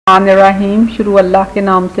रहीम, शुरू अल्लाह के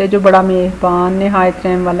नाम से जो बड़ा मेहरबान नहायत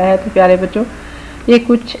रहम वाला है। तो प्यारे बच्चों, ये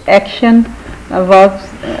कुछ एक्शन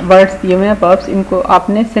वर्ड्स दिए हुए हैं, वर्ब्स, इनको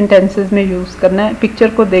आपने सेंटेंसेस में यूज़ करना है। पिक्चर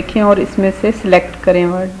को देखें और इसमें से सिलेक्ट करें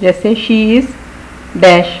वर्ड, जैसे शी इज़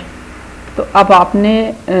डैश। तो अब आपने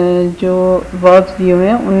जो वर्ब्स दिए हुए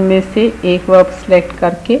हैं उनमें से एक वर्ब सिलेक्ट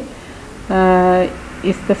करके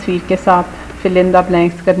इस तस्वीर के साथ फिल इन द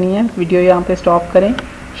ब्लैंक्स करनी है। वीडियो यहाँ पे स्टॉप करें।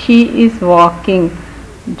 शी इज़ वॉकिंग,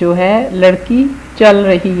 जो है लड़की चल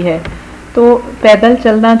रही है। तो पैदल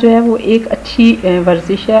चलना जो है वो एक अच्छी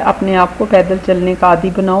वर्जिश है, अपने आप को पैदल चलने का आदी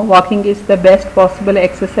बनाओ। Walking is the best possible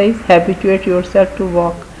exercise, habituated yourself to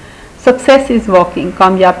walk. Success is walking,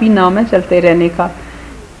 कामयाबी नाम है चलते रहने का।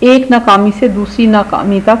 एक नाकामी से दूसरी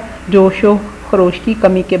नाकामी तक जोशो खरोश की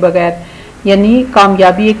कमी के बगैर, यानी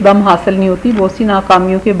कामयाबी एकदम हासिल नहीं होती, बहुत सी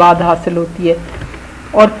नाकामियों के बाद हासिल होती है।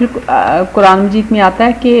 और फिर कुरान मजीद में आता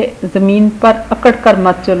है कि ज़मीन पर अकड़ कर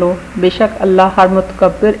मत चलो, बेशक अल्लाह हर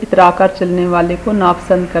मुतकब्बिर इतरा कर चलने वाले को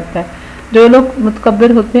नापसंद करता है। जो लोग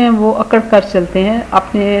मुतकब्बिर होते हैं वो अकड़ कर चलते हैं,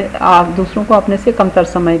 अपने दूसरों को अपने से कमतर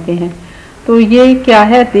समझते हैं। तो ये क्या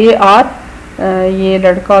है, दे आर, ये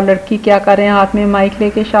लड़का और लड़की क्या कर रहे हैं, हाथ में माइक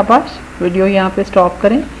लेके, शाबाश। वीडियो यहाँ पे स्टॉप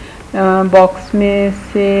करें, बॉक्स में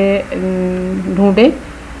से ढूंढें,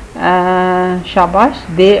 शाबाश।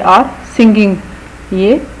 दे आर सिंगिंग,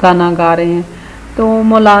 ये गाना गा रहे हैं। तो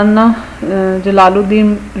मौलाना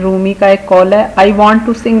जलालुद्दीन रूमी का एक कॉल है, I want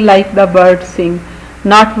to sing like the bird Singh,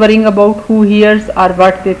 not worrying about who here's are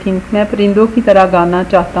what they think. मैं परिंदों की तरह गाना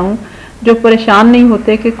चाहता हूँ जो परेशान नहीं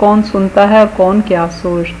होते कि कौन सुनता है और कौन क्या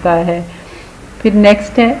सोचता है। फिर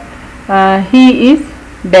नेक्स्ट है, he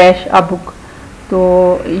is dash a book. तो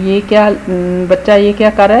ये क्या बच्चा ये क्या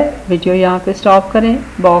कर रहा है, वीडियो यहाँ पे स्टॉप करें,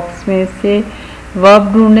 बॉक्स में से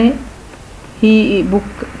वर्ब ढूंढें। ही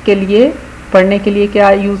बुक के लिए, पढ़ने के लिए क्या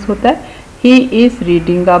यूज़ होता है, he is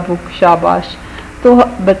reading a book, शाबाश। तो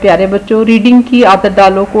प्यारे बच्चों, रीडिंग की आदत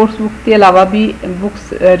डालो, कोर्स बुक के अलावा भी बुक्स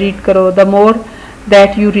रीड करो। The more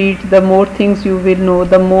that you read the more things you will know,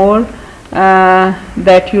 the more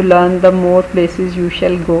that you learn the more places you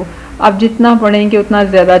shall गो। आप जितना पढ़ेंगे उतना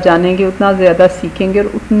ज़्यादा जानेंगे, उतना ज़्यादा सीखेंगे और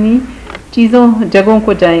उतनी चीज़ों जगहों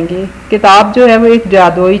को जाएंगे। किताब जो है वो एक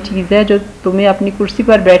जादुई चीज़ है जो तुम्हें अपनी कुर्सी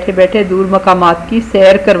पर बैठे बैठे दूर मकामात की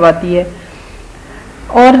सैर करवाती है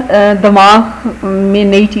और दिमाग में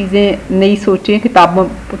नई चीज़ें, नई सोचें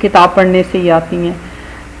किताब पढ़ने से ही आती हैं।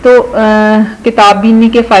 तो किताब भी इन्हीं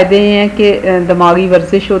के फ़ायदे हैं कि दिमागी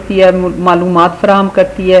वर्जिश होती है, मालूमात फराहम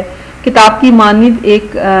करती है। किताब की मानिंद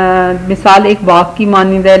एक मिसाल एक बाग की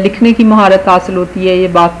मानिंद है, लिखने की महारत हासिल होती है, ये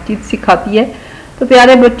बातचीत सिखाती है। तो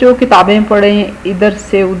प्यारे बच्चों, किताबें पढ़ें, इधर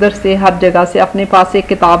से उधर से हर जगह से अपने पास एक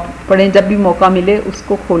किताब पढ़ें, जब भी मौका मिले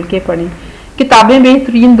उसको खोल के पढ़ें। किताबें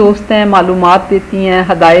बेहतरीन दोस्त हैं, मालूमात देती हैं,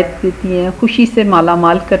 हदायत देती हैं, खुशी से माला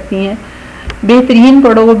माल करती हैं। बेहतरीन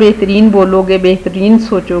पढ़ो, बेहतरीन बोलोगे, बेहतरीन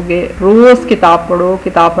सोचोगे। रोज़ किताब पढ़ो,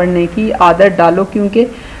 किताब पढ़ने की आदत डालो, क्योंकि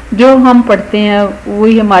जो हम पढ़ते हैं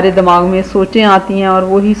वही हमारे दिमाग में सोचें आती हैं और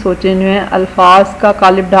वही सोचें जो हैं अल्फाज का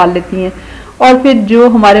कालिब डाल लेती हैं और फिर जो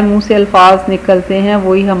हमारे मुंह से अल्फाज निकलते हैं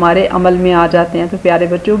वही हमारे अमल में आ जाते हैं। तो प्यारे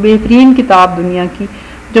बच्चों, बेहतरीन किताब दुनिया की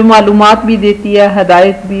जो मालूमात भी देती है,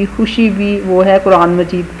 हदायत भी, खुशी भी, वो है कुरान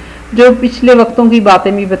मजीद, जो पिछले वक्तों की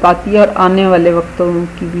बातें भी बताती है और आने वाले वक्तों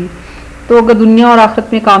की भी। तो अगर दुनिया और आखिरत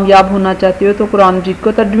में कामयाब होना चाहते हो तो कुरान मजीद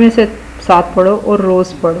को तर्जुमे से साथ पढ़ो और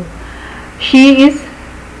रोज़ पढ़ो। शी इज़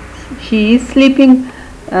स्लीपिंग,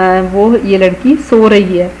 वो ये लड़की सो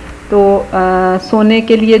रही है। तो सोने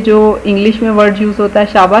के लिए जो इंग्लिश में वर्ड यूज़ होता है,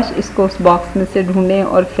 शाबाश, इसको उस बॉक्स में से ढूंढें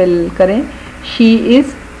और फिल करें। शी इज़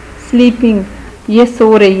स्लीपिंग, ये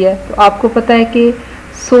सो रही है। तो आपको पता है कि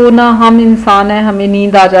सोना, हम इंसान हैं, हमें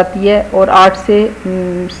नींद आ जाती है और 8 से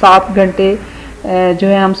 7 घंटे जो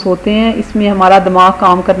है हम सोते हैं। इसमें हमारा दिमाग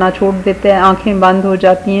काम करना छोड़ देता है, आंखें बंद हो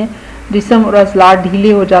जाती हैं, जिस्म और अज़लात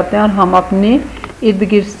ढीले हो जाते हैं और हम अपने इर्द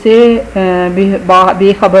गिर्द से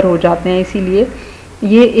बेखबर हो जाते हैं। इसीलिए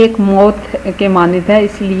ये एक मौत के मानिद है,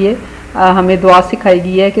 इसलिए हमें दुआ सिखाई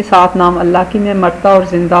गई है कि साथ नाम अल्लाह की मैं मरता और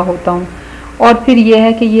ज़िंदा होता हूँ। और फिर ये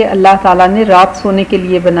है कि ये अल्लाह ताला ने रात सोने के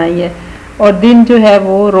लिए बनाई है और दिन जो है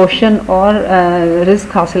वो रोशन और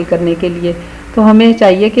रिज़्क हासिल करने के लिए। तो हमें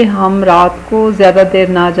चाहिए कि हम रात को ज़्यादा देर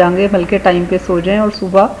ना जाएंगे बल्कि टाइम पे सो जाएं और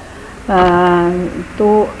सुबह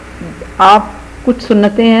तो आप कुछ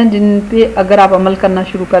सुन्नतें हैं जिन पे अगर आप अमल करना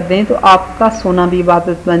शुरू कर दें तो आपका सोना भी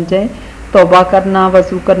इबादत बन जाए। तौबा करना,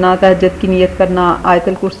 वज़ू करना, तहज्जुद की नियत करना,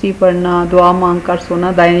 आयतल कुर्सी पढ़ना, दुआ मांग कर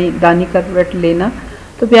सोना, दानी करवट लेना।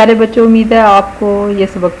 तो प्यारे बच्चों, उम्मीद है आपको ये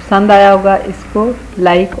सबक पसंद आया होगा। इसको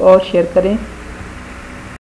लाइक और शेयर करें।